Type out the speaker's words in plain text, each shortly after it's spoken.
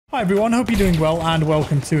Hi everyone, hope you're doing well and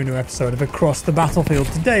welcome to a new episode of Across the Battlefield.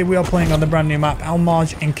 Today we are playing on the brand new map Al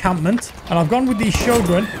Marj Encampment, and I've gone with the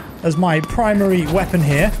Shogun as my primary weapon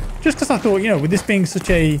here, just because I thought, you know, with this being such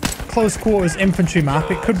a close quarters infantry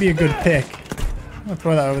map, it could be a good pick. I'll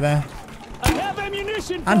throw that over there.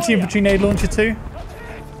 Anti-infantry nade launcher too.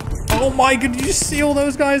 Oh my god, did you see all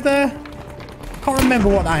those guys there? I can't remember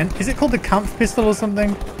what that is. It called the Kampf pistol or something?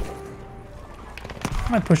 I'm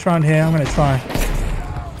going to push around here, I'm going to try.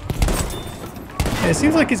 Yeah, it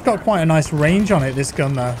seems like it's got quite a nice range on it, this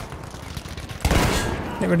gun though.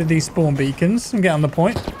 Get rid of these spawn beacons and get on the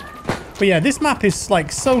point. But yeah, this map is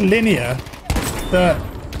like so linear that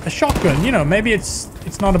a shotgun, you know, maybe it's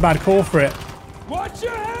not a bad call for it. Watch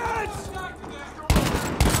your heads!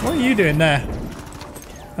 What are you doing there?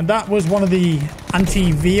 And that was one of the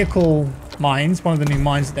anti-vehicle mines, one of the new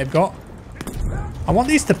mines that they've got. I want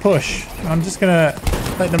these to push. I'm just gonna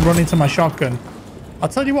let them run into my shotgun. I'll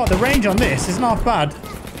tell you what, the range on this is not bad.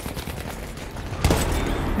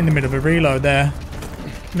 In the middle of a reload there.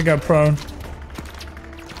 I'm gonna go prone.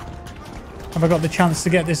 Have I got the chance to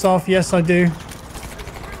get this off? Yes, I do.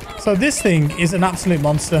 So this thing is an absolute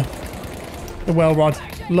monster. The well rod.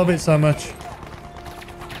 Love it so much.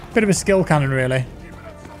 Bit of a skill cannon, really.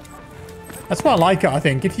 That's why I like it, I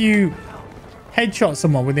think. If you headshot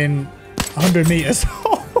someone within 100 meters...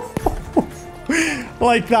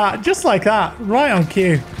 like that, just like that, right on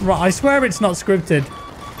cue. Right, I swear it's not scripted.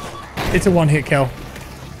 It's a one-hit kill.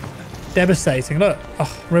 Devastating. Look,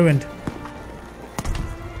 oh, ruined.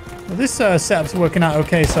 Well, this setup's working out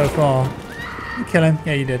okay so far. You kill him?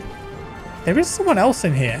 Yeah, you did. There is someone else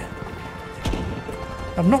in here.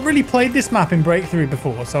 I've not really played this map in Breakthrough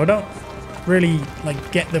before, so I don't really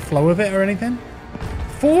like get the flow of it or anything.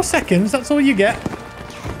 4 seconds, that's all you get.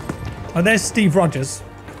 Oh, there's Steve Rogers.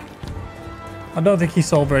 I don't think he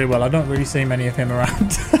sold very well. I don't really see many of him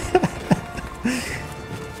around.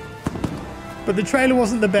 But the trailer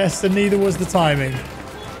wasn't the best and neither was the timing.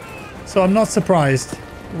 So I'm not surprised.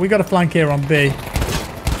 We got a flank here on B.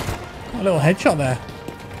 A little headshot there.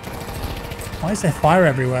 Why is there fire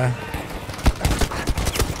everywhere?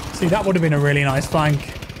 See, that would have been a really nice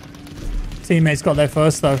flank. Teammates got there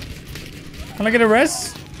first though. Can I get a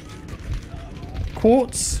res?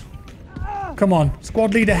 Quartz? Come on,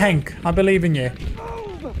 squad leader Henk, I believe in you.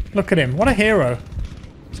 Look at him, what a hero.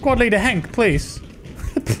 Squad leader Henk, please.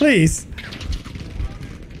 Please.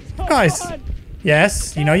 Guys.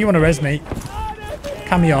 Yes, you know you want to res me.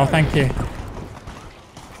 Cameo, thank you.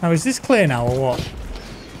 Now, is this clear now or what?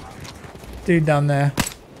 Dude down there.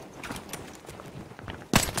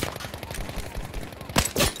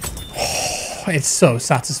 Oh, it's so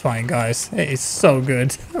satisfying, guys. It is so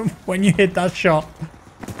good when you hit that shot.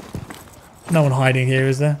 No one hiding here,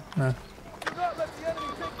 is there? No.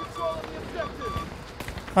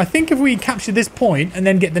 I think if we capture this point and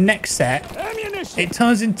then get the next set, it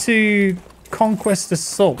turns into Conquest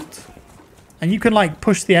Assault. And you can, like,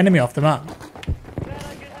 push the enemy off the map.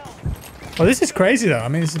 Well, this is crazy, though. I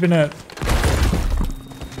mean, this has been a...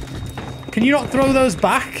 Can you not throw those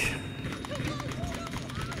back?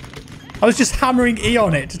 I was just hammering E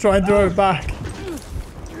on it to try and throw it back.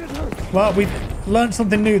 Well, we've learned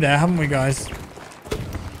something new there, haven't we, guys?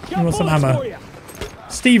 We want some ammo.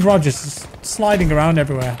 Steve Rogers is sliding around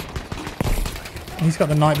everywhere. He's got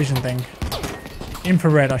the night vision thing.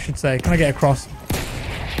 Infrared, I should say. Can I get across?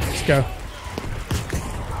 Let's go.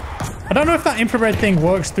 I don't know if that infrared thing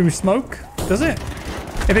works through smoke. Does it?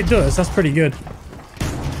 If it does, that's pretty good.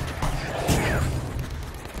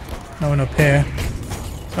 No one up here.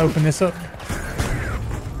 Let's open this up.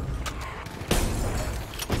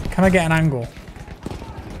 Can I get an angle?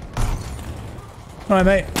 Alright,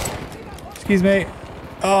 mate. Excuse me.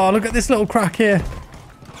 Oh, look at this little crack here.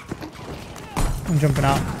 I'm jumping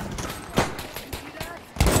out.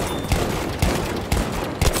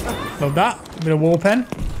 Love that. A bit of wall pen.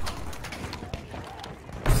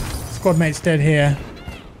 Squad mate's dead here.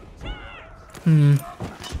 Can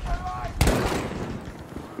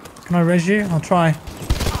I res you? I'll try.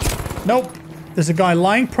 Nope. There's a guy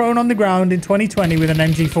lying prone on the ground in 2020 with an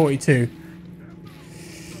MG42.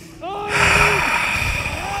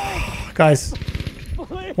 Guys,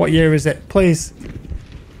 what year is it? Please.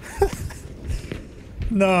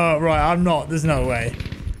 No, right, I'm not. There's no way.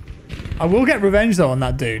 I will get revenge, though, on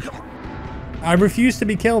that dude. I refuse to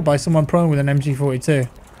be killed by someone prone with an MG42.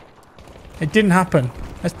 It didn't happen.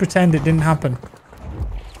 Let's pretend it didn't happen.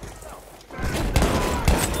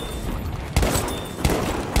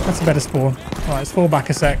 That's a better spawn. Alright, let's fall back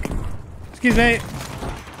a sec. Excuse me.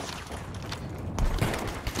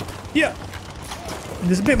 Yeah.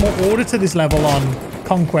 There's a bit more order to this level on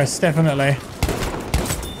Conquest, definitely.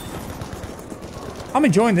 I'm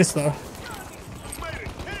enjoying this though.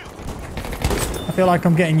 I feel like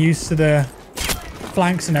I'm getting used to the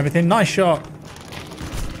flanks and everything. Nice shot.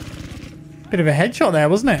 Bit of a headshot there,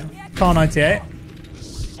 wasn't it? Car 98.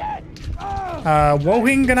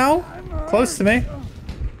 Wohinganao. Close to me.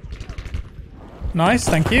 Nice,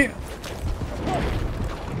 thank you.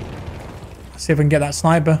 Let's see if we can get that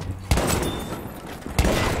sniper.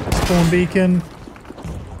 Spawn beacon.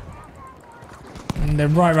 And they're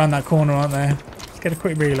right around that corner, aren't they? Let's get a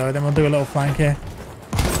quick reload, then we'll do a little flank here.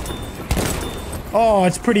 Oh,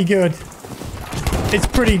 it's pretty good. It's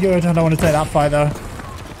pretty good. I don't want to take that fight, though.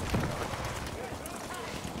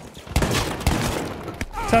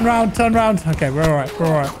 Turn round, turn round. Okay, we're alright, we're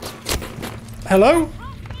alright. Hello?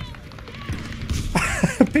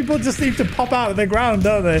 People just need to pop out of the ground,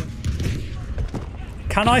 don't they?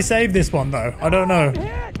 Can I save this one, though? I don't know.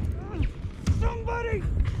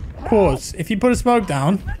 Pause. If you put a smoke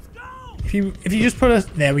down, if you just put a...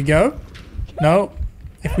 There we go. No.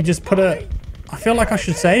 If we just put a... I feel like I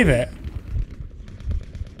should save it.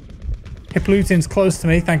 Hip Lutin's close to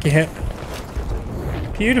me. Thank you, Hip.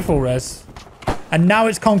 Beautiful res. And now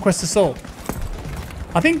it's Conquest Assault.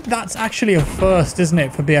 I think that's actually a first, isn't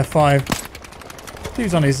it, for BF5?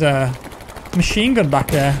 Dude's on his machine gun back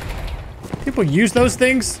there. People use those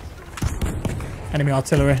things. Enemy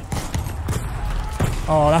artillery.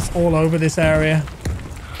 Oh, that's all over this area.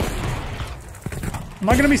 Am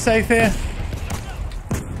I going to be safe here?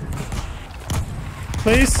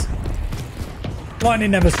 Please?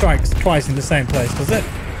 Lightning never strikes twice in the same place, does it?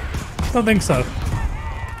 Don't think so.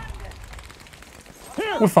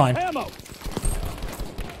 We're fine.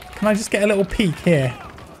 Can I just get a little peek here?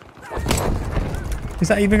 Is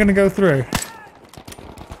that even going to go through?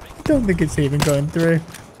 I don't think it's even going through.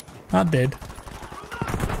 That did.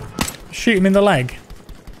 Shoot him in the leg.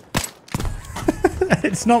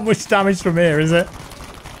 It's not much damage from here, is it?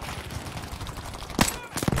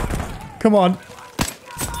 Come on.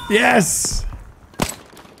 Yes!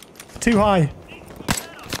 Too high.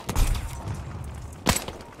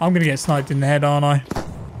 I'm going to get sniped in the head, aren't I?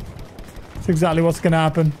 That's exactly what's going to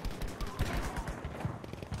happen.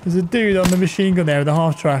 There's a dude on the machine gun there with a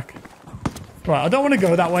half track. Right, I don't want to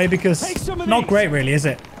go that way because not great really, is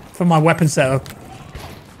it? For my weapon setup.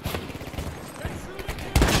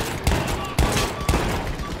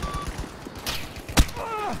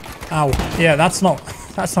 Ow. Yeah, that's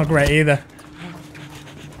not great either.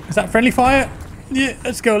 Is that friendly fire? Yeah,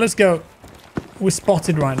 let's go, let's go. We're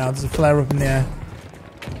spotted right now. There's a flare up in the air.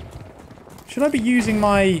 Should I be using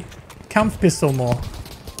my camp pistol more?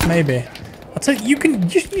 Maybe. I'll tell you,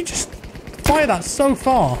 you just fire that so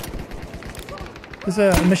far. There's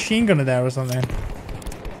a machine gunner there or something.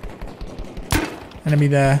 Enemy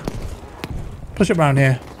there. Push it around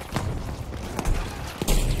here.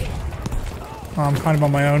 Oh, I'm kind of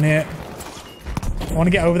on my own here. I want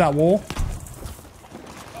to get over that wall.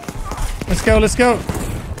 Let's go, let's go.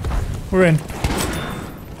 We're in.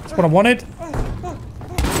 That's what I wanted.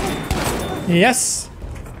 Yes.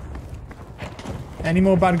 Any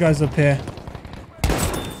more bad guys up here?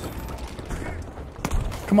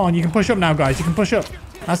 Come on, you can push up now, guys. You can push up.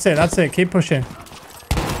 That's it, that's it. Keep pushing.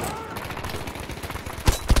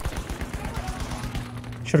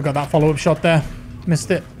 Should have got that follow-up shot there.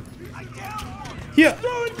 Missed it. Here.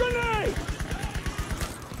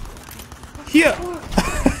 Here.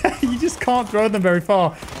 You just can't throw them very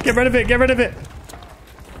far. Get rid of it, get rid of it.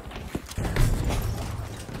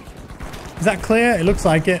 Is that clear? It looks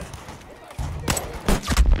like it.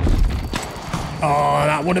 Oh,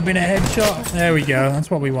 that would have been a headshot. There we go. That's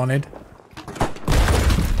what we wanted.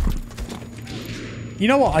 You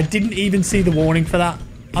know what? I didn't even see the warning for that.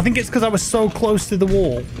 I think it's because I was so close to the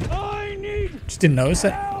wall. Just didn't notice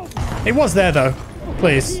it. It was there, though.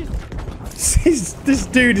 Please. This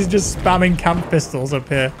dude is just spamming camp pistols up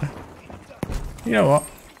here. You know what?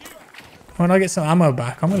 When I get some ammo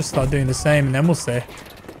back, I'm going to start doing the same, and then we'll see.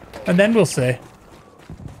 And then we'll see.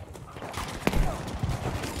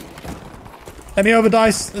 Let me over,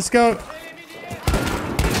 dice. Let's go.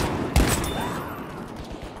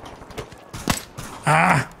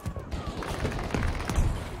 Ah.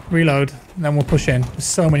 Reload. And then we'll push in. There's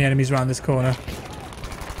so many enemies around this corner.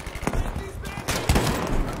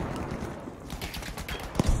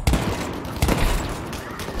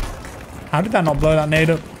 How did that not blow that nade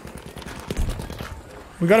up?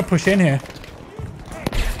 We gotta push in here.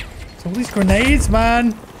 It's all these grenades,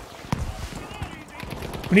 man.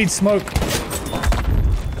 We need smoke.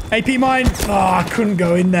 AP mine. Oh, I couldn't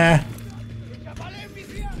go in there.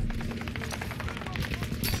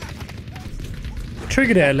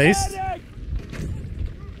 Triggered it at least.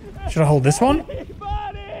 Should I hold this one?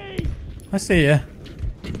 I see you.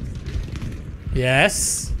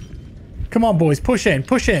 Yes. Come on, boys. Push in.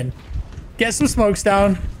 Push in. Get some smokes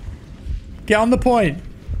down. Get on the point.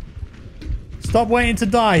 Stop waiting to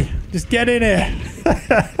die. Just get in here.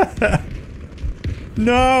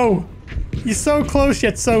 No. You're so close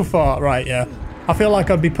yet so far. Right, yeah. I feel like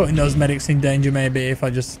I'd be putting those medics in danger maybe if I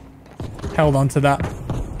just held on to that.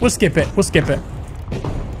 We'll skip it. We'll skip it.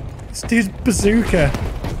 This dude's bazooka.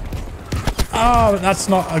 Oh, that's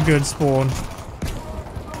not a good spawn.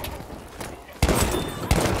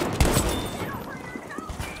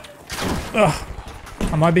 Ugh.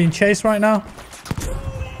 Am I being chased right now?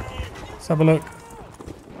 Let's have a look.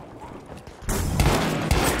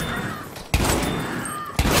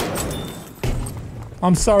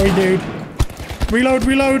 I'm sorry, dude. Reload,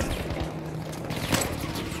 reload.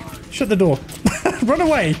 Shut the door. Run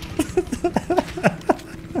away.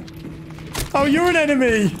 Oh, you're an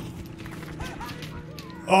enemy.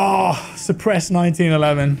 Oh, suppress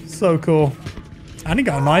 1911. So cool. And he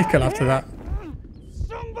got a knife kill after that.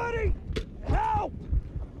 Somebody help!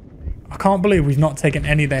 I can't believe we've not taken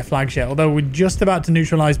any of their flags yet, although we're just about to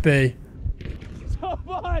neutralize B.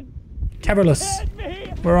 Someone Terrorless, get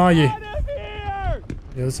me where are you? out of here!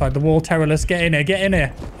 The other side of the wall, Terrorless. Get in here, get in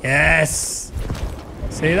here. Yes!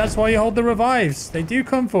 See, that's why you hold the revives. They do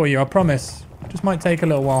come for you, I promise. Just might take a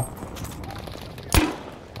little while.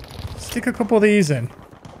 Stick a couple of these in.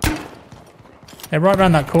 They're right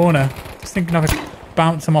around that corner. Just thinking I could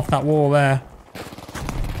bounce them off that wall there.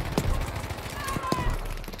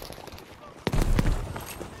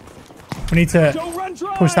 We need to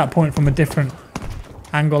push that point from a different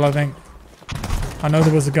angle, I think. I know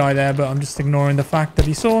there was a guy there, but I'm just ignoring the fact that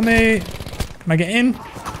he saw me. Can I get in?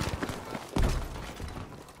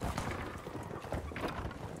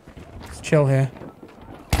 Let's chill here.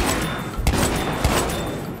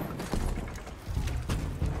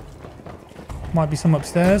 Might be some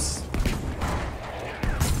upstairs.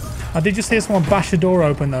 I did just hear someone bash the door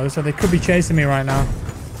open though, so they could be chasing me right now.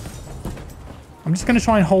 I'm just going to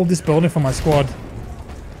try and hold this building for my squad.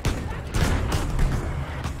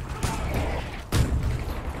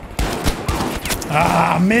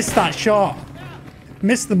 Ah, missed that shot.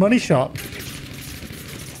 Missed the money shot.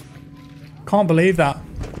 Can't believe that.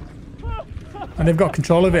 And they've got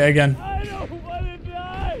control of it again. I don't want to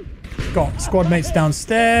die! Got squad mates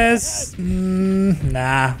downstairs.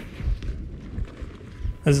 Nah.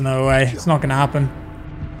 There's no way. It's not going to happen.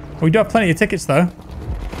 We do have plenty of tickets though.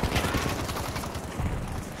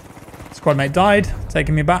 Squad mate died.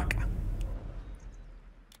 Taking me back.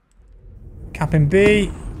 Capping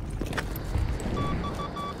B.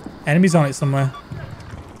 Enemies on it somewhere.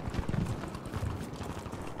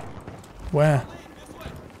 Where?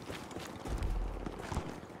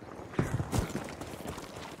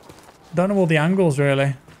 Don't know all the angles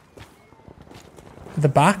really. At the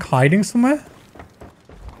back, hiding somewhere?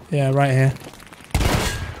 Yeah, right here.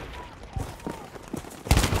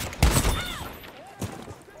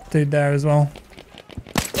 Dude there as well.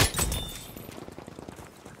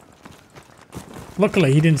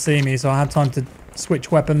 Luckily, he didn't see me, so I had time to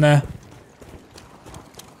switch weapon there.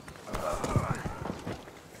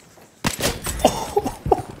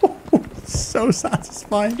 So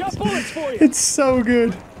satisfying. Got bullets for you. It's so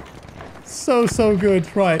good. So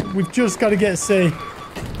good. Right, we've just got to get C.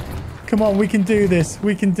 Come on, we can do this.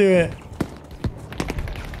 We can do it.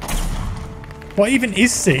 What even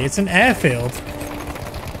is C? It's an airfield.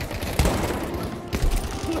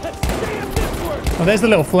 Oh, there's the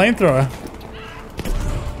little flamethrower.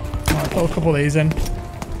 I'll put a couple of these in.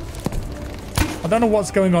 I don't know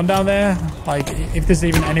what's going on down there. Like, if there's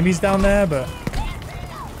even enemies down there, but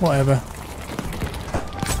whatever.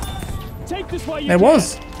 Take this while you There can.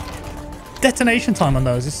 was. Detonation time on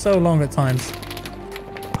those is so long at times.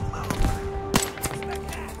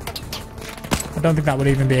 I don't think that would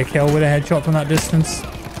even be a kill with a headshot from that distance.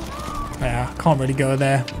 Yeah, can't really go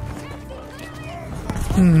there.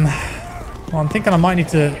 Well, I'm thinking I might need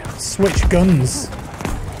to switch guns.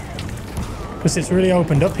 Because it's really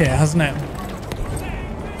opened up here, hasn't it?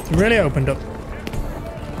 It's really opened up.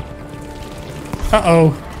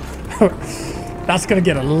 Uh-oh. That's going to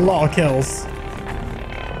get a lot of kills.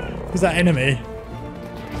 Is that enemy?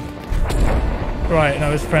 Right,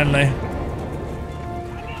 no, it's friendly.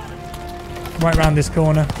 Right around this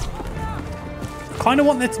corner. Kind of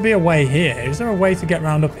want there to be a way here. Is there a way to get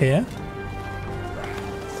round up here?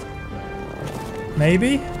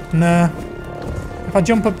 Maybe? Nah. If I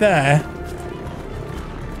jump up there...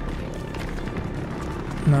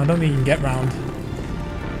 No, I don't think you can get round.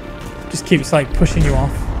 Just keeps like pushing you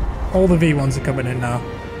off. All the V1s are coming in now.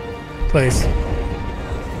 Please.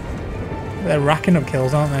 They're racking up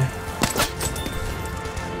kills, aren't they?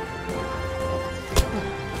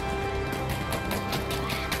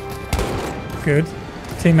 Good.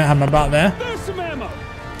 Teammate had my back there. There's some ammo.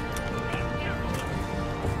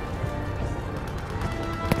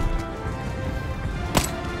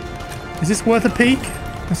 Is this worth a peek?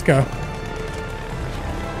 Let's go.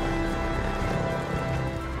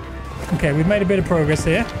 Okay, we've made a bit of progress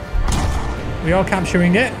here. We are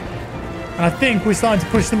capturing it. And I think we're starting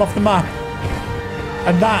to push them off the map.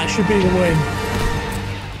 And that should be the win.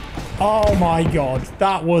 Oh my god,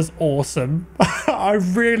 that was awesome. I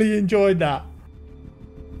really enjoyed that.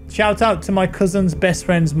 Shout out to my cousin's best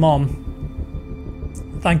friend's mom.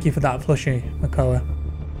 Thank you for that, Flushy Makoa.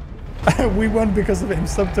 We won because of him.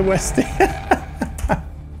 Sub to Westy.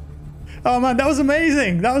 Oh man, that was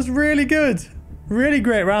amazing. That was really good. Really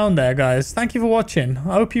great round there, guys. Thank you for watching.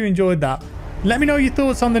 I hope you enjoyed that. Let me know your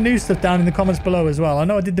thoughts on the new stuff down in the comments below as well. I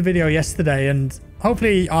know I did the video yesterday and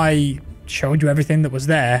hopefully I showed you everything that was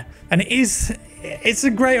there. And it's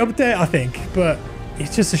a great update, I think, but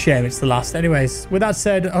it's just a shame it's the last. Anyways, with that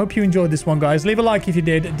said, I hope you enjoyed this one, guys. Leave a like if you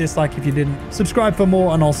did, a dislike if you didn't. Subscribe for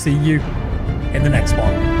more, and I'll see you in the next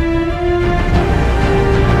one.